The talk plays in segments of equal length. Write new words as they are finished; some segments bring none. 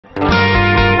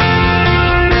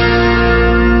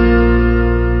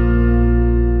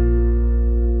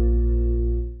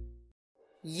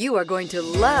You are going to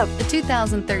love the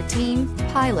 2013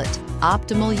 Pilot.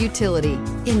 Optimal utility,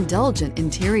 indulgent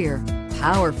interior,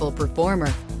 powerful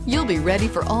performer. You'll be ready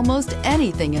for almost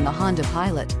anything in the Honda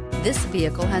Pilot. This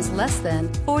vehicle has less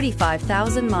than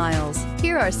 45,000 miles.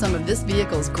 Here are some of this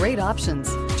vehicle's great options: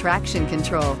 traction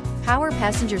control, power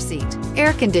passenger seat,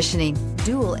 air conditioning,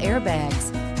 dual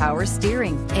airbags, power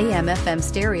steering, AM/FM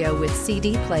stereo with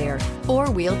CD player,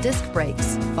 four-wheel disc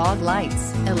brakes, fog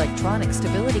lights, electronic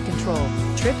stability control,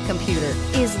 trip computer.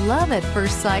 Is love at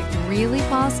first sight really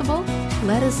possible?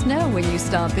 Let us know when you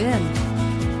stop in.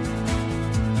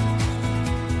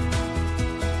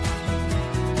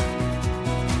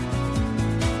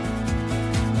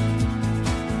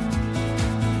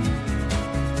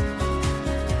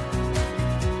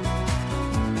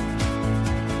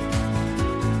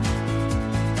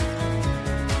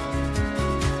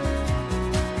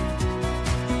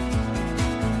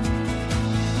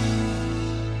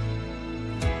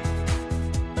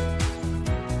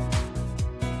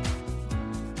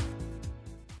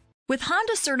 With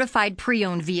Honda certified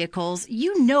pre-owned vehicles,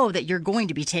 you know that you're going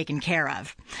to be taken care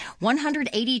of.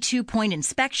 182-point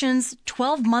inspections,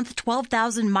 12-month,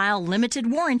 12,000-mile limited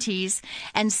warranties,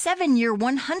 and 7-year,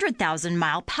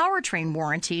 100,000-mile powertrain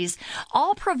warranties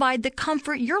all provide the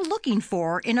comfort you're looking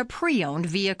for in a pre-owned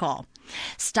vehicle.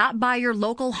 Stop by your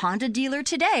local Honda dealer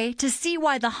today to see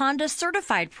why the Honda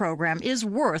certified program is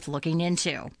worth looking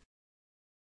into.